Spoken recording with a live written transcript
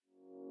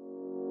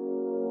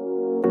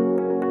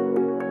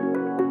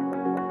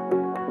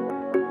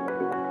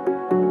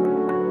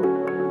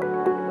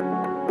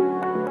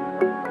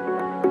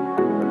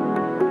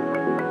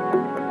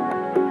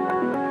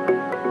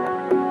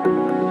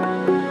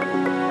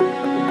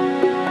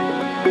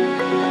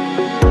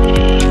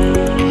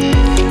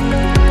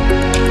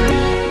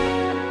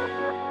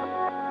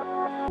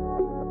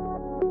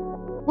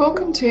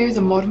Welcome to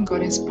the Modern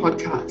Goddess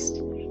podcast.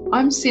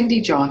 I'm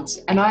Cindy Johns,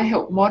 and I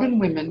help modern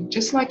women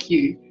just like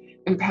you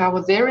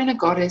empower their inner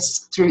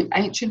goddess through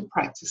ancient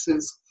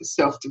practices for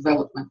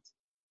self-development.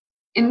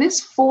 In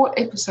this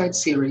 4-episode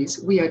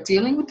series, we are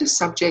dealing with the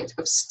subject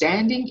of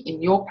standing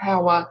in your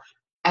power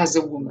as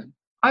a woman.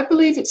 I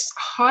believe it's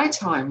high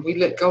time we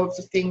let go of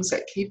the things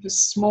that keep us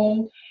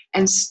small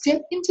and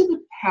step into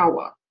the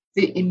power,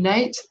 the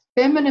innate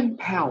feminine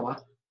power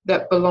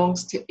that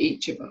belongs to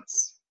each of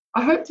us.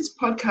 I hope this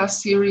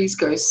podcast series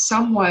goes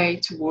some way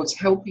towards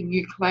helping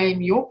you claim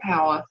your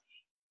power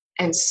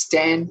and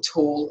stand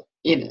tall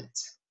in it.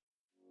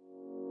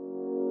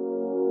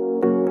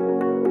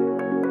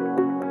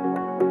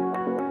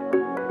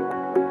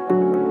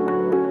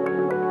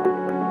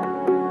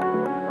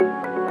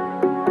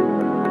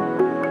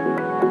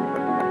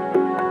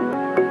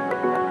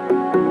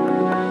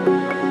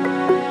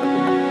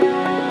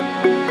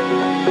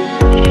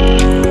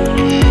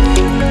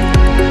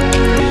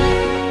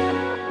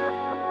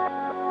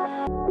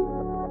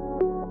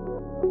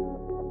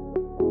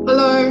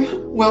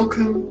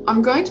 Welcome.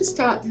 I'm going to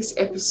start this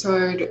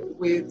episode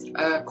with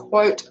a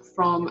quote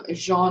from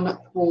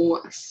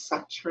Jean-Paul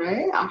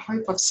Sartre. I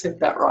hope I've said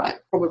that right.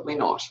 Probably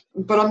not.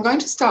 But I'm going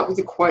to start with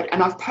a quote,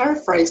 and I've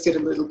paraphrased it a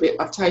little bit.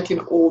 I've taken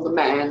all the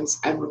mans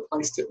and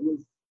replaced it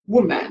with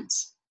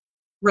womans,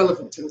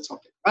 relevant to the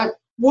topic, right?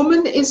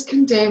 Woman is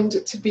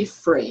condemned to be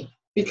free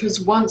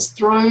because once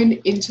thrown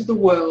into the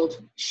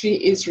world, she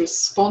is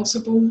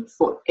responsible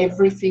for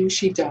everything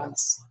she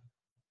does.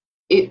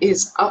 It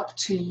is up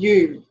to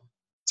you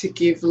to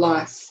give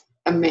life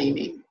a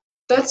meaning.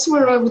 That's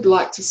where I would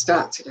like to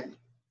start today.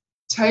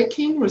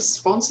 Taking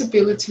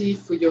responsibility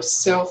for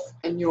yourself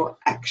and your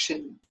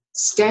action.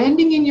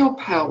 Standing in your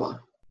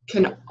power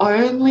can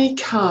only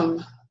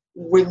come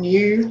when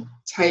you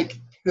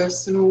take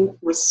personal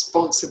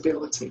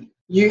responsibility.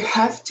 You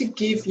have to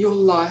give your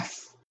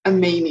life a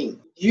meaning.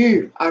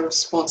 You are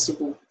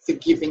responsible for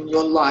giving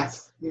your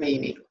life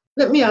meaning.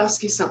 Let me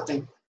ask you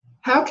something.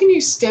 How can you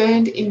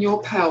stand in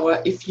your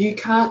power if you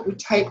can't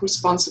take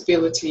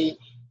responsibility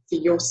for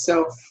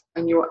yourself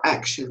and your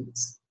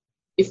actions?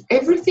 If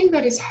everything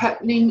that is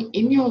happening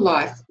in your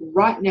life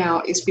right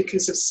now is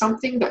because of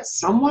something that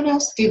someone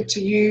else did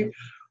to you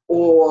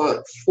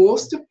or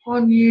forced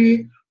upon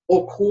you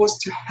or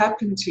caused to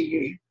happen to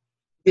you,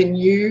 then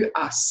you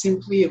are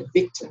simply a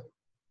victim.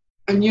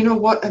 And you know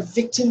what? A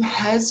victim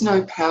has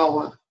no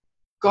power.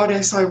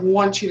 Goddess, I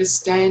want you to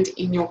stand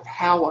in your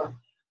power.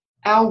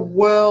 Our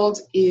world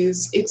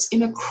it's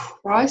in a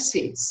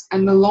crisis,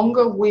 and the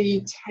longer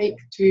we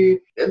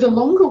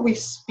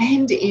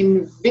spend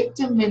in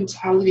victim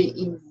mentality,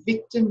 in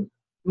victim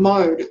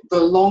mode, the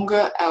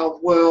longer our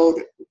world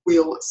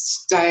will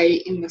stay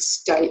in the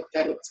state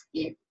that it's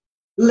in.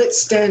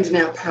 Let's stand in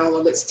our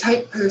power. Let's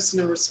take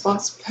personal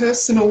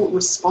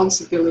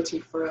responsibility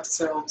for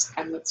ourselves,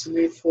 and let's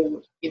move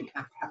forward in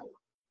our power.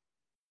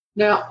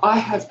 Now, I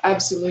have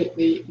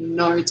absolutely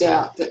no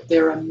doubt that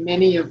there are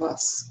many of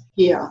us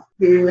here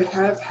who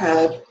have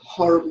had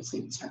horrible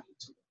things happen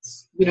to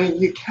us. You know,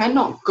 you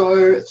cannot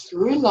go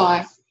through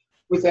life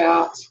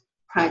without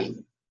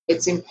pain.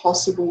 It's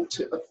impossible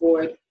to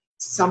avoid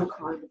some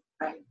kind of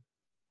pain.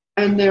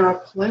 And there are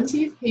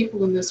plenty of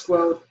people in this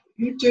world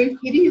who do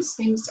hideous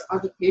things to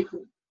other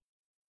people.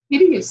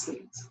 Hideous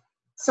things.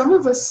 Some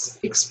of us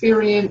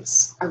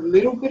experience a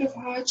little bit of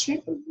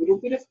hardship, a little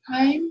bit of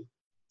pain.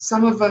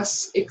 Some of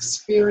us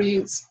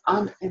experience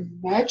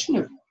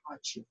unimaginable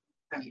hardship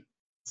and pain.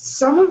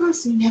 Some of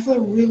us never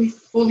really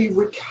fully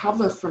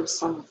recover from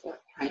some of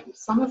that pain.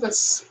 Some of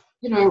us,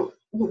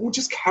 will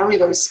just carry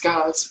those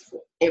scars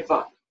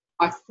forever.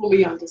 I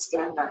fully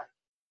understand that.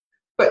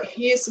 But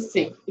here's the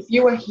thing. If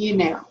you are here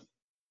now,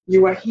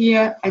 you are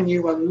here and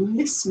you are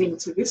listening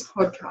to this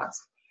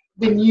podcast,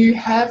 then you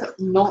have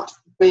not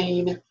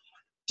been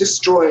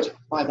destroyed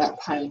by that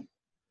pain.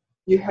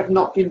 You have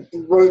not been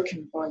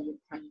broken by your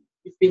pain.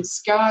 You've been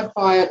scarred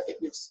by it,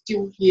 but you're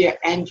still here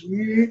and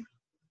you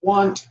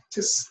want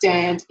to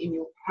stand in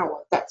your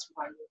power. That's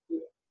why you're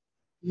here.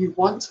 You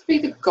want to be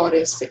the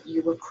goddess that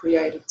you were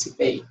created to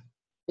be,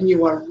 and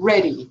you are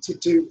ready to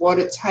do what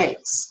it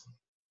takes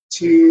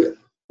to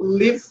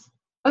live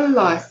a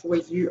life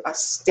where you are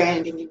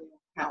standing in your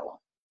power.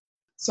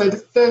 So the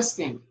first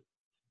thing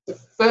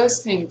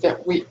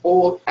that we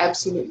all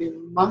absolutely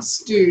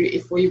must do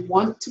if we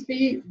want to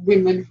be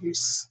women who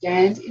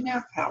stand in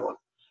our power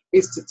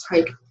is to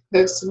take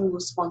personal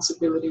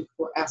responsibility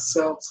for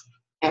ourselves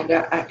and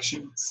our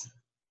actions.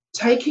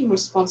 Taking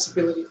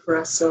responsibility for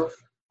ourselves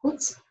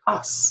puts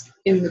us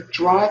in the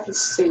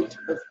driver's seat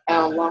of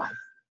our life.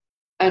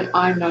 And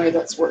I know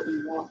that's what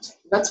you want.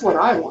 That's what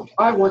I want.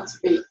 I want to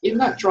be in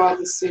that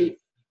driver's seat,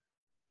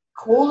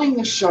 calling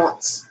the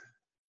shots,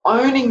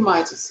 owning my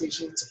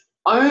decisions,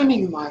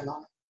 owning my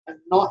life, and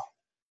not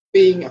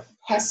being a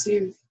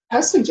passive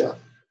passenger.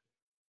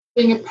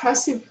 Being a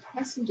passive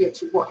passenger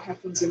to what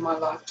happens in my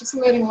life, just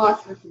letting life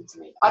happen to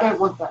me. I don't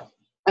want that.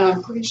 And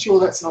I'm pretty sure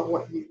that's not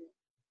what you want.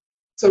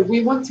 So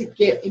we want to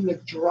get in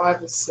the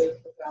driver's seat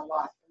of our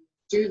life and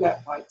do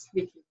that by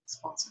taking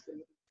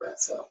responsibility for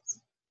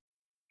ourselves.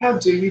 How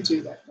do you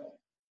do that, though?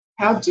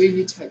 How do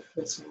you take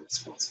personal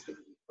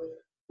responsibility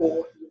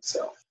for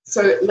yourself?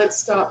 So let's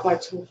start by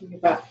talking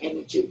about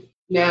energy.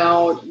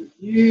 Now,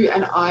 you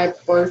and I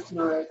both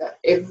know that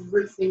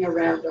everything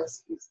around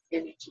us is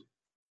energy.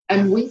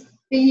 And we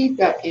feed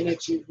that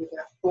energy with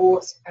our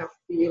thoughts, our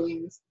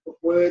feelings, the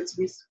words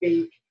we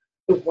speak,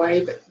 the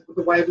way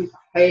we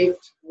behave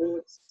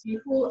towards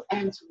people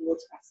and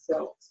towards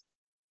ourselves.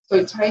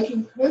 So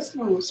taking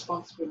personal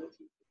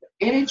responsibility for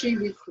the energy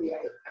we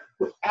create and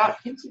put out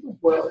into the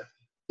world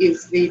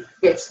is the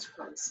best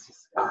place to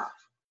start.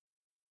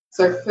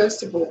 So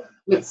first of all,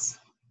 let's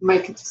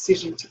make a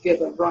decision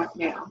together right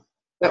now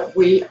that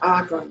we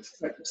are going to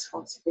take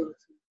responsibility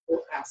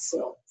for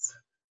ourselves.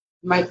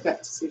 Make that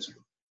decision.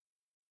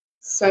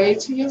 Say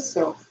to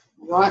yourself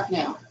right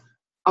now,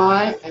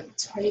 I am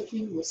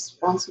taking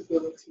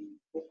responsibility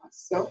for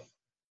myself,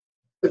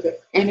 for the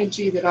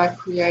energy that I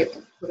create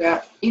and put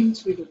out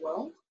into the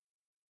world,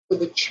 for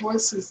the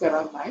choices that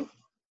I make,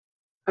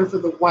 and for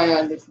the way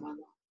I live my life.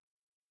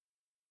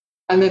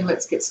 And then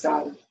let's get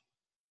started.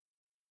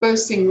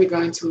 First thing we're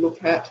going to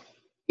look at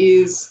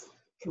is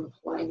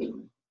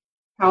complaining.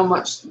 How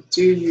much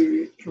do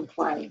you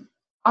complain?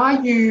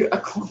 Are you a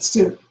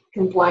constant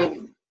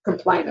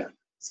complainer?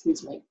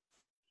 Excuse me.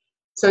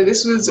 So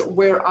this was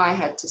where I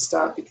had to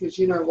start because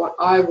you know what?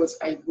 I was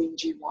a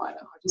whingy whiner.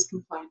 I just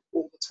complained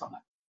all the time.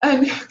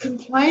 And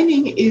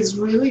complaining is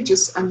really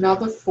just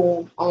another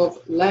form of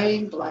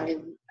laying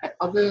blame at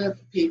other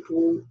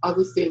people,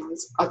 other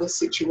things, other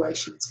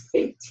situations'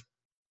 feet.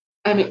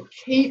 And it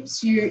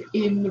keeps you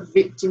in the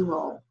victim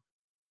role.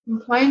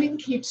 Complaining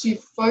keeps you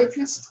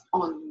focused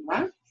on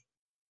lack,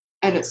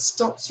 and it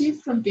stops you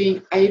from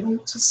being able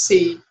to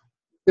see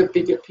the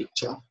bigger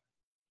picture.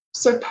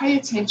 So pay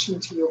attention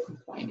to your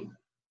complaining.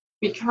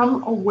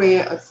 Become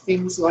aware of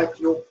things like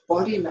your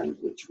body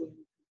language when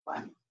you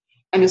complain.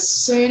 And as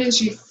soon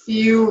as you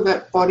feel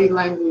that body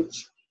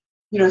language,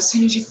 as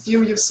soon as you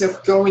feel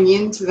yourself going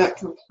into that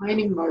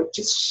complaining mode,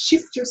 just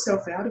shift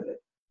yourself out of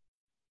it.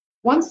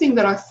 One thing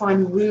that I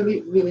find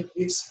really, really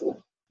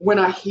useful when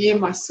I hear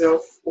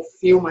myself or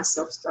feel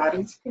myself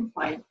starting to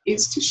complain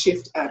is to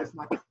shift out of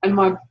my body. And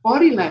my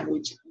body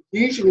language,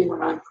 usually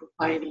when I'm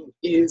complaining,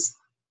 is,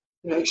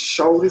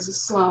 shoulders are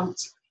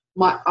slumped,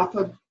 my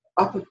upper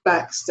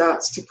back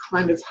starts to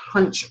kind of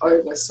hunch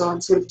over. So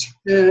I'm sort of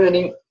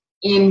turning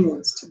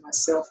inwards to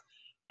myself.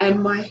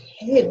 And my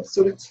head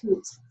sort of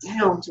tilts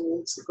down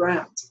towards the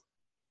ground.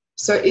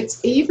 So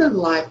it's even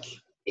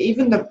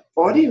the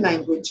body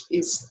language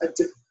is a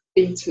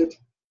defeated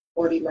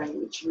body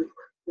language. You're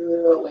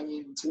curling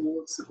in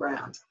towards the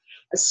ground.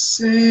 As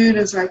soon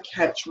as I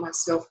catch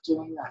myself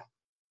doing that,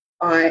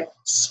 I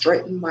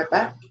straighten my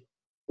back,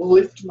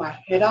 lift my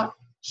head up,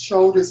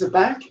 shoulders are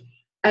back,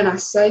 and I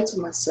say to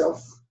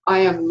myself, I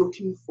am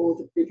looking for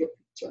the bigger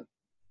picture.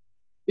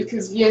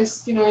 Because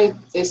yes,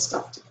 there's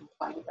stuff to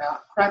complain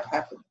about. Crap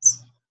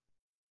happens.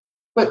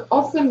 But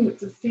often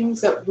the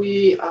things that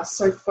we are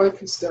so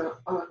focused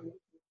on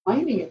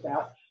complaining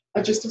about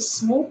are just a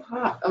small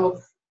part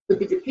of the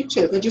bigger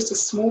picture. They're just a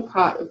small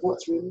part of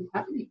what's really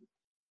happening.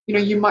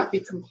 You might be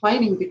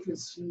complaining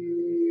because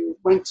you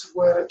went to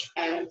work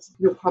and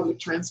your public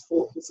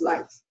transport was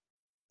late.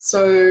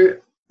 So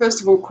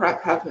first of all,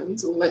 crap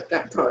happens, or let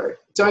that go.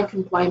 Don't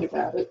complain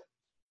about it.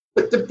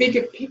 But the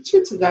bigger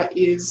picture to that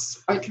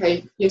is,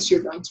 okay, yes,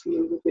 you're going to be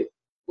a little bit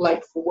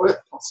late for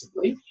work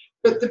possibly,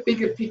 but the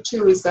bigger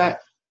picture is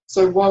that,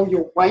 so while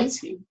you're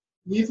waiting,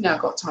 you've now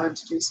got time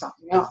to do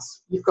something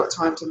else. You've got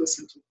time to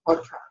listen to a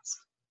podcast.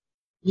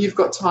 You've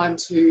got time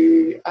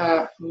to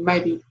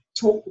maybe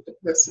talk with the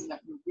person that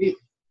you're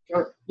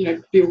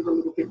with, build a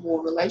little bit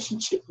more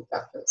relationship with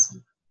that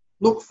person.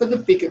 Look for the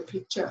bigger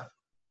picture.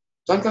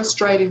 Don't go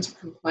straight into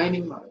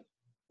complaining mode.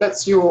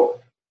 That's your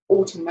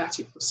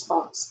automatic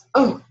response.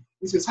 Oh,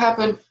 this has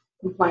happened,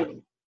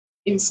 complaining.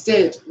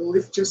 Instead,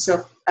 lift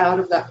yourself out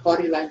of that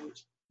body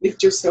language.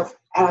 Lift yourself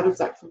out of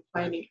that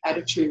complaining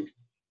attitude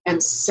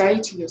and say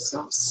to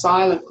yourself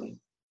silently,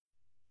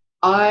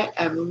 I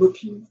am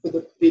looking for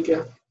the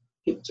bigger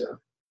picture.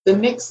 The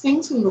next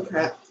thing to look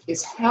at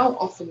is how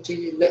often do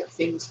you let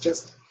things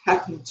just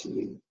happen to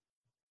you?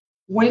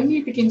 When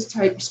you begin to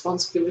take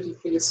responsibility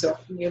for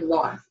yourself and your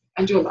life,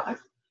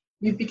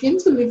 you begin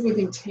to live with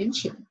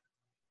intention.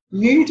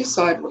 You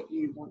decide what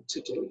you want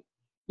to do.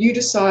 You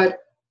decide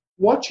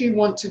what you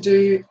want to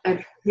do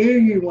and who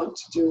you want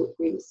to do it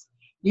with.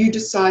 You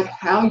decide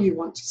how you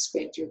want to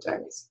spend your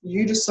days.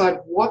 You decide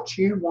what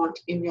you want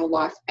in your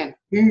life and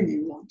who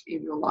you want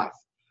in your life.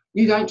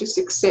 You don't just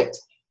accept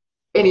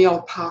any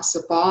old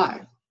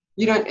passerby.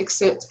 You don't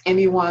accept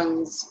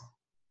anyone's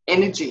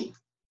energy.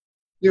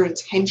 You're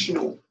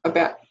intentional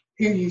about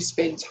who you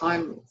spend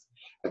time with,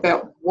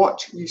 about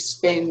what you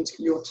spend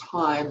your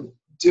time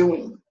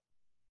doing.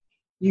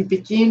 You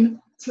begin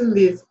to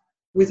live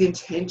with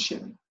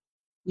intention.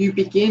 You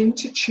begin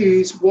to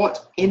choose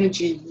what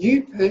energy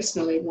you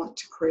personally want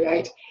to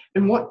create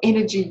and what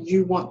energy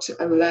you want to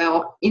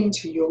allow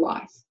into your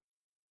life.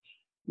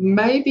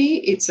 Maybe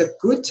it's a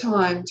good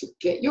time to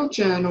get your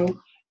journal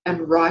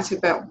and write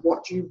about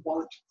what you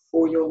want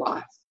for your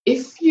life.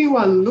 If you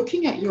are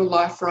looking at your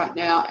life right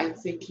now and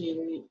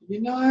thinking,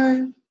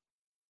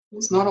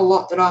 there's not a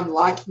lot that I'm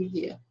liking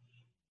here,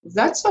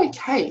 that's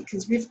okay,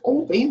 because we've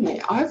all been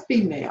there. I've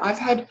been there. I've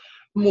had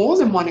more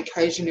than one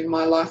occasion in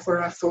my life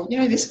where I thought,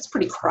 this is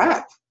pretty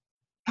crap.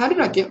 How did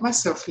I get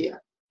myself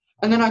here?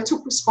 And then I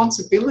took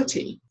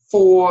responsibility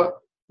for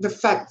the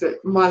fact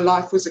that my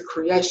life was a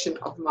creation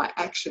of my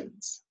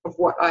actions, of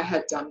what I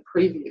had done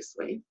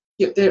previously.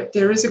 Yet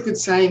there is a good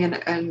saying,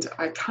 and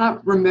I can't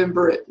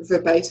remember it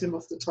verbatim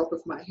off the top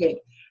of my head,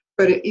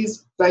 but it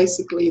is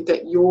basically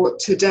that your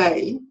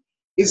today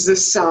is the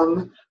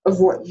sum of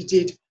what you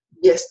did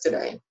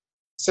yesterday.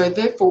 So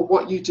therefore,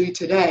 what you do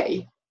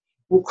today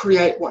will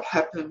create what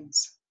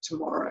happens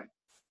tomorrow.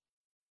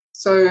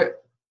 So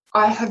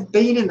I have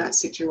been in that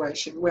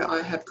situation where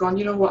I have gone,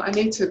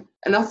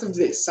 enough of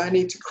this. I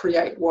need to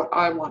create what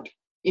I want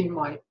in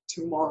my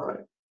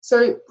tomorrow.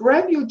 So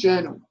grab your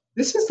journal.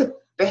 This is the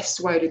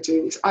best way to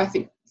do this. I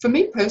think, for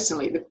me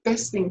personally, the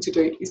best thing to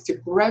do is to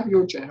grab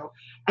your journal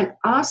and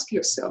ask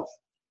yourself,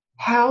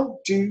 how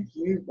do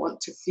you want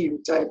to feel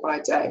day by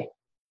day?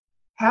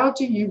 How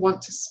do you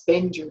want to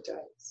spend your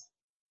days?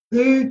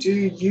 Who do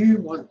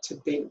you want to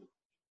be?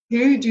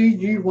 Who do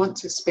you want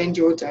to spend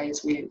your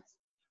days with?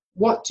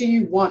 What do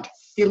you want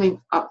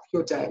filling up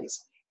your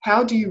days?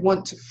 How do you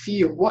want to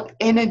feel? What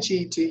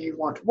energy do you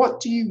want? What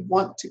do you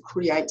want to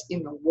create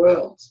in the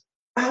world?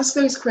 Ask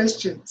those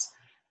questions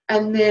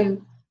and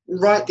then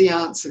write the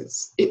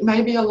answers. It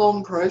may be a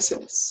long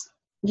process.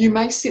 You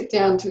may sit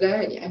down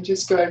today and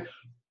just go,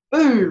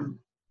 boom,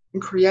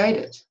 and create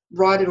it.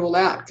 Write it all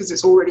out, because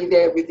it's already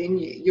there within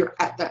you. You're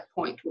at that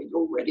point where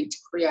you're ready to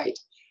create.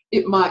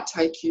 It might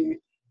take you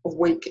a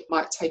week, it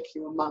might take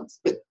you a month,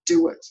 but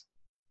do it.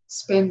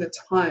 Spend the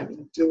time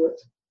and do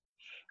it.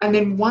 And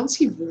then once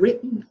you've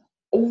written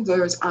all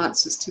those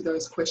answers to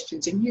those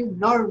questions and you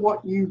know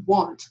what you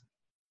want,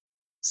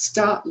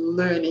 start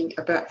learning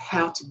about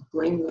how to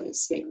bring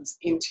those things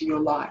into your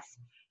life.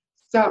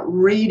 Start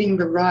reading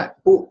the right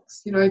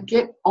books.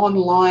 Get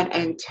online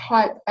and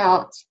type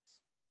out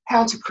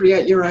how to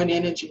create your own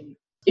energy.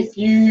 If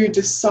you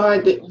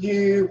decide that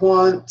you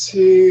want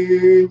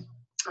to,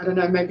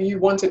 maybe you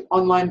want an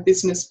online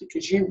business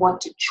because you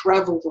want to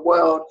travel the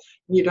world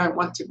and you don't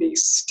want to be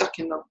stuck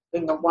in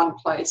the one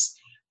place,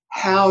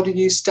 how do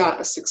you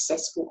start a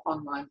successful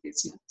online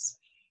business?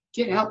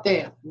 Get out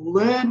there,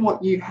 learn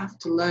what you have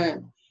to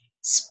learn.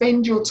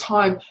 Spend your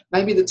time,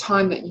 maybe the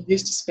time that you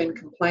used to spend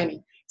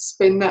complaining,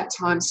 spend that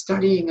time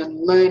studying and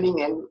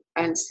learning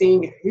and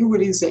seeing who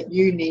it is that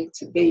you need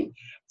to be,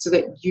 so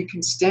that you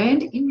can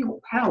stand in your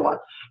power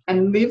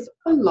and live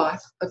a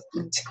life of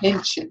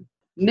intention.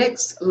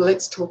 Next,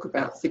 let's talk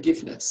about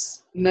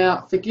forgiveness.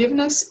 Now,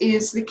 forgiveness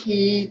is the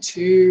key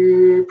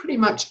to pretty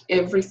much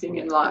everything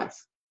in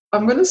life.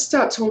 I'm going to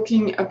start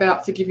talking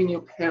about forgiving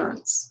your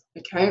parents,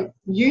 okay?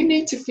 You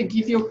need to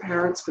forgive your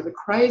parents for the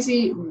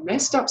crazy,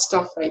 messed up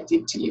stuff they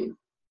did to you.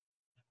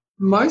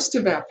 Most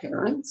of our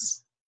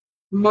parents,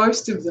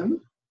 most of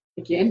them,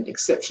 again,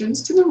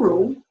 exceptions to the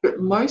rule, but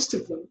most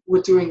of them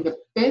were doing the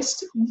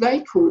best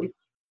they could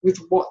with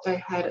what they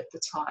had at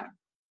the time.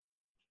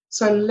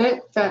 So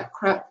let that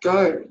crap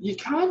go. You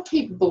can't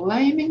keep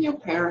blaming your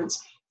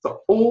parents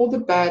for all the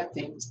bad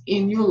things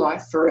in your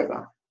life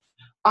forever.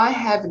 I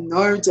have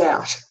no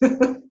doubt,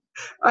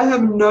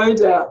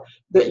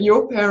 that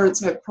your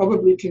parents have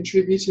probably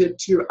contributed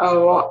to a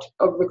lot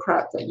of the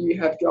crap that you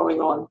have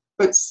going on.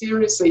 But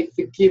seriously,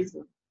 forgive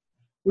them.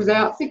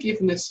 Without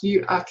forgiveness,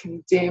 you are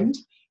condemned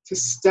to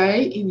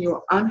stay in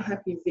your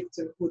unhappy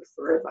victimhood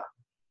forever.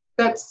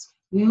 That's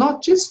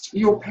not just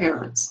your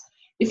parents.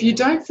 If you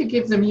don't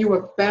forgive them, you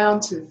are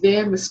bound to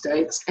their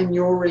mistakes and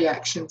your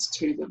reactions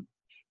to them.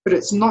 But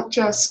it's not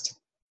just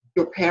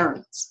your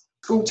parents,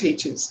 school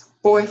teachers,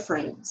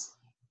 boyfriends,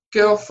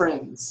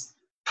 girlfriends,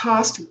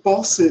 past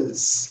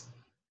bosses,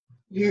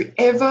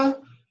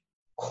 whoever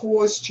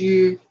caused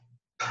you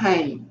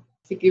pain.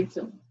 Forgive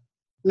them.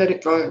 Let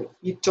it go.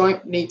 You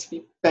don't need to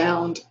be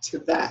bound to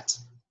that.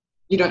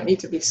 You don't need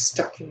to be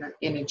stuck in that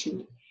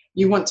energy.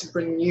 You want to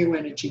bring new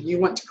energy. You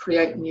want to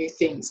create new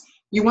things.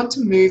 You want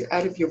to move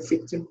out of your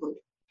victimhood.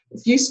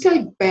 If you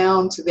stay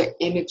bound to the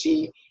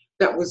energy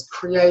that was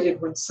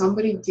created when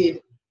somebody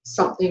did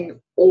something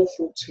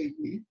awful to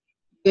you,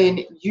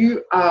 then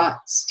you are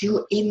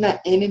still in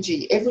that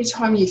energy. Every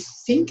time you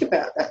think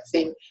about that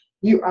thing,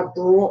 you are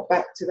brought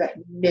back to that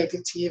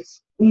negative,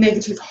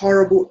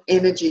 horrible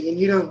energy, and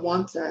you don't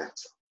want that.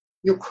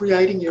 You're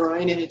creating your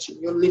own energy.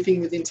 You're living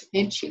with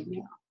intention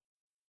now.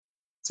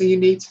 So you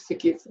need to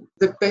forgive them.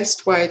 The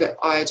best way that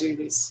I do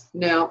this,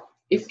 now,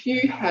 if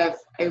you have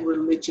a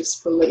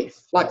religious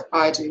belief like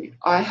I do,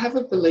 I have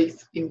a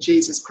belief in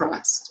Jesus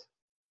Christ.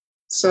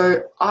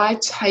 So I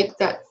take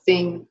that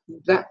thing,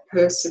 that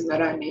person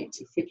that I need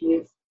to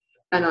forgive,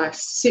 and I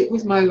sit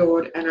with my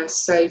Lord and I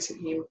say to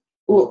him,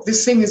 look,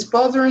 this thing is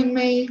bothering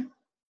me.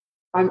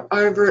 I'm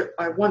over it.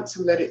 I want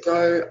to let it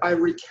go. I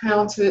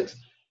recount it.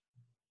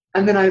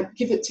 And then I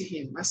give it to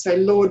him. I say,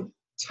 Lord,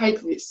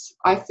 take this.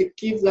 I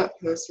forgive that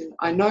person.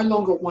 I no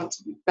longer want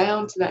to be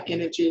bound to that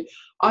energy.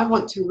 I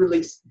want to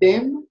release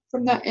them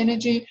from that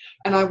energy,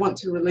 and I want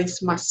to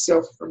release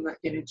myself from that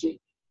energy.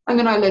 And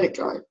then I let it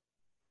go.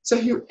 So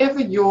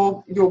whoever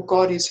your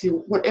God is,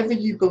 whatever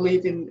you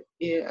believe in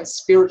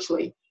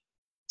spiritually,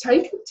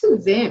 take it to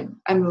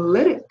them and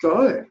let it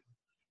go.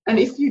 And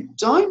if you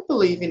don't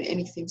believe in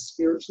anything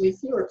spiritually,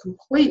 if you're a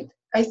complete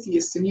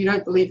atheist and you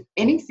don't believe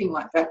anything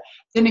like that,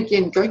 then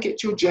again, go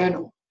get your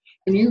journal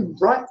and you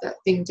write that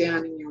thing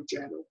down in your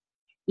journal.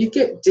 You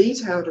get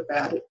detailed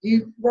about it.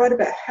 You write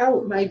about how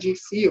it made you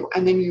feel,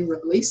 and then you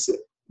release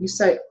it. You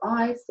say,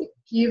 I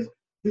forgive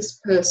this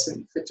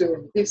person for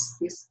doing this,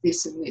 this,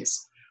 this, and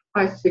this.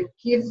 I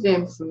forgive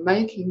them for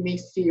making me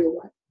feel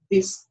like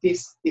this,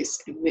 this, this,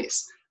 and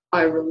this.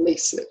 I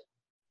release it.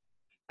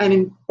 And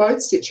in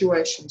both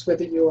situations,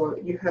 whether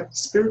you have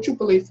spiritual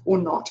belief or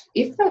not,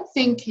 if that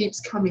thing keeps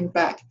coming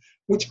back,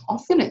 which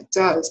often it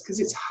does, because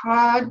it's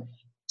hard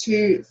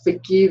to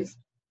forgive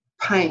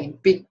pain,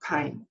 big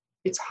pain.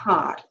 It's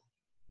hard.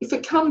 If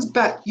it comes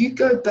back, you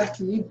go back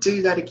and you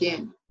do that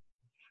again.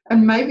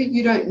 And maybe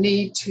you don't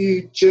need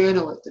to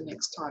journal it the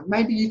next time.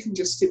 Maybe you can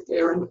just sit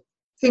there and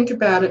think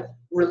about it,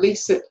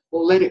 release it,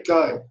 or let it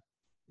go,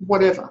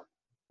 whatever.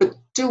 But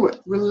do it,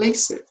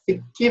 release it,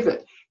 forgive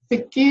it.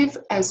 Forgive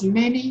as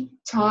many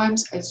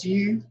times as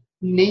you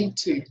need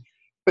to,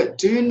 but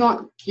do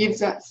not give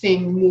that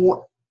thing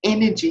more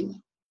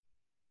energy.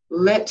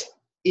 Let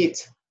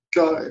it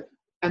go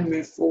and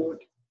move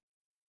forward.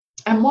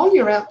 And while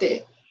you're out there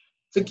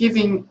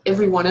forgiving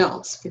everyone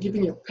else,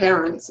 forgiving your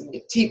parents and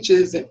your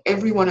teachers and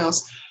everyone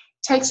else,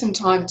 take some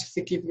time to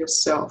forgive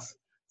yourself.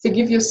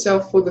 Forgive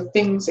yourself for the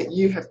things that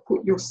you have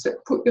put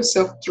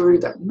yourself through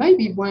that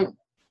maybe weren't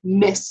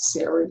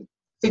necessary.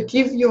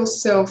 Forgive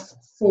yourself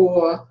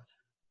for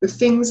the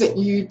things that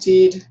you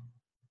did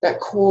that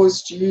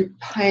caused you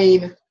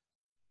pain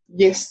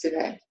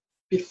yesterday,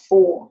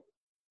 before.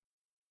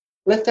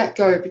 Let that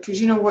go,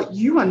 because you know what?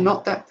 You are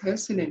not that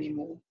person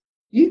anymore.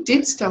 You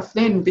did stuff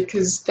then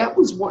because that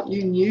was what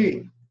you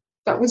knew.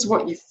 That was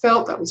what you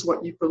felt. That was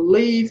what you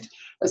believed.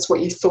 That's what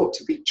you thought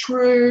to be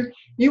true.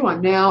 You are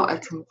now a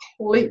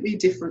completely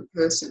different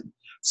person.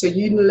 So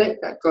you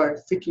let that go.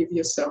 Forgive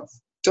yourself.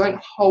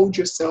 Don't hold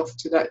yourself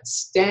to that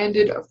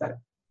standard of that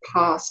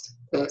past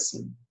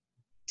person.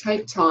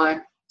 Take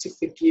time to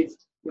forgive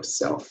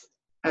yourself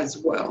as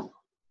well.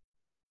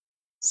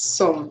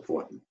 So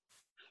important.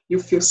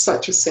 You'll feel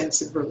such a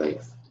sense of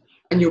relief,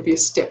 and you'll be a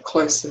step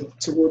closer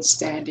towards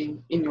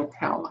standing in your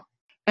power.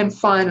 And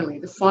finally,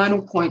 the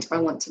final point I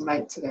want to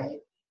make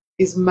today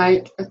is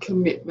make a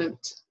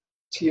commitment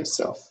to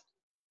yourself.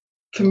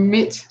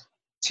 Commit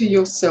to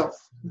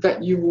yourself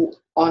that you will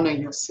honor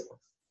yourself,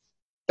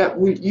 that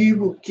you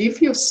will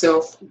give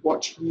yourself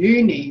what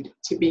you need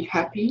to be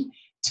happy,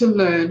 to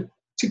learn,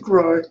 to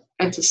grow,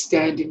 and to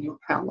stand in your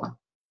power.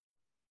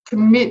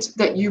 Commit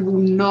that you will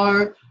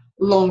no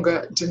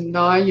longer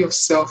deny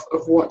yourself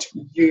of what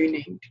you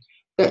need,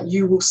 that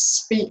you will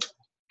speak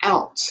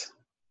out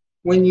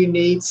when you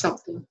need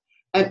something.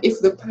 And if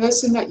the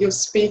person that you're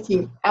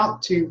speaking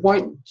out to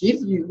won't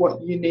give you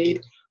what you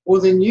need,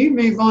 well, then you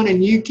move on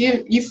and you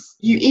either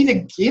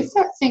give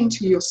that thing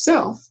to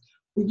yourself,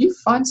 or you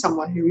find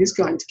someone who is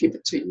going to give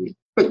it to you.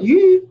 But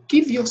you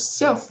give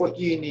yourself what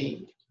you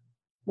need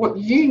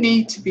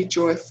to be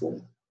joyful,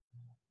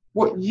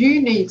 what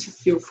you need to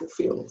feel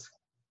fulfilled,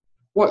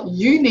 what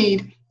you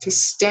need to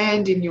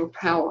stand in your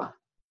power.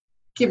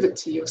 Give it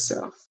to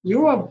yourself.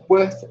 You are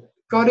worth it.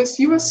 Goddess,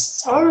 you are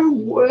so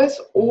worth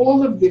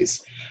all of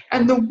this.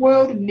 And the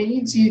world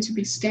needs you to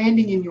be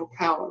standing in your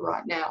power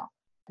right now.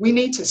 We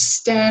need to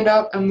stand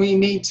up and we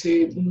need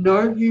to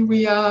know who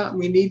we are. And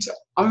we need to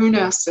own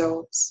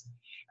ourselves.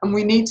 And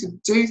we need to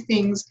do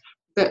things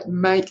that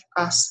make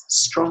us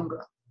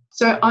stronger.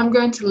 So I'm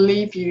going to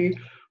leave you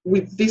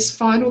with this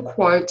final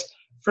quote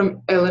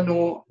from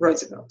Eleanor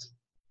Roosevelt.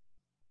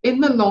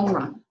 In the long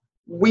run,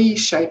 we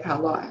shape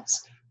our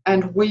lives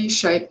and we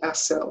shape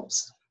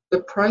ourselves.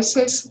 The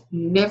process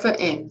never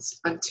ends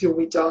until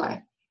we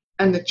die,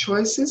 and the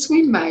choices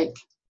we make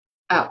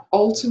are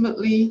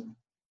ultimately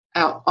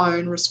our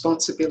own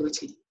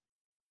responsibility.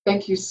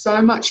 Thank you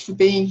so much for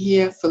being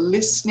here, for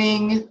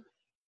listening,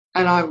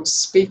 and I will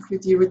speak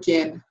with you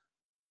again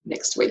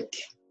next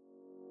week.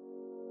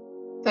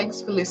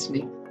 Thanks for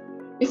listening.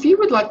 If you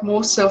would like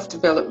more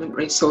self-development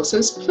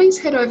resources, please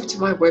head over to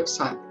my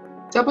website,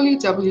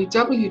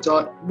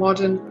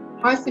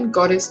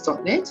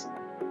 www.modern-goddess.net,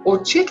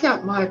 or check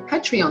out my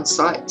Patreon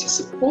site to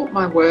support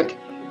my work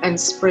and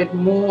spread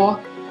more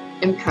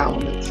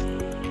empowerment.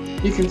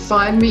 You can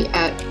find me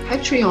at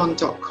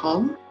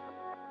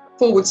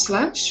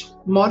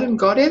patreon.com/modern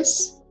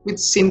goddess with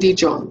Cindy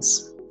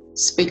Johns.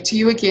 Speak to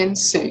you again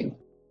soon.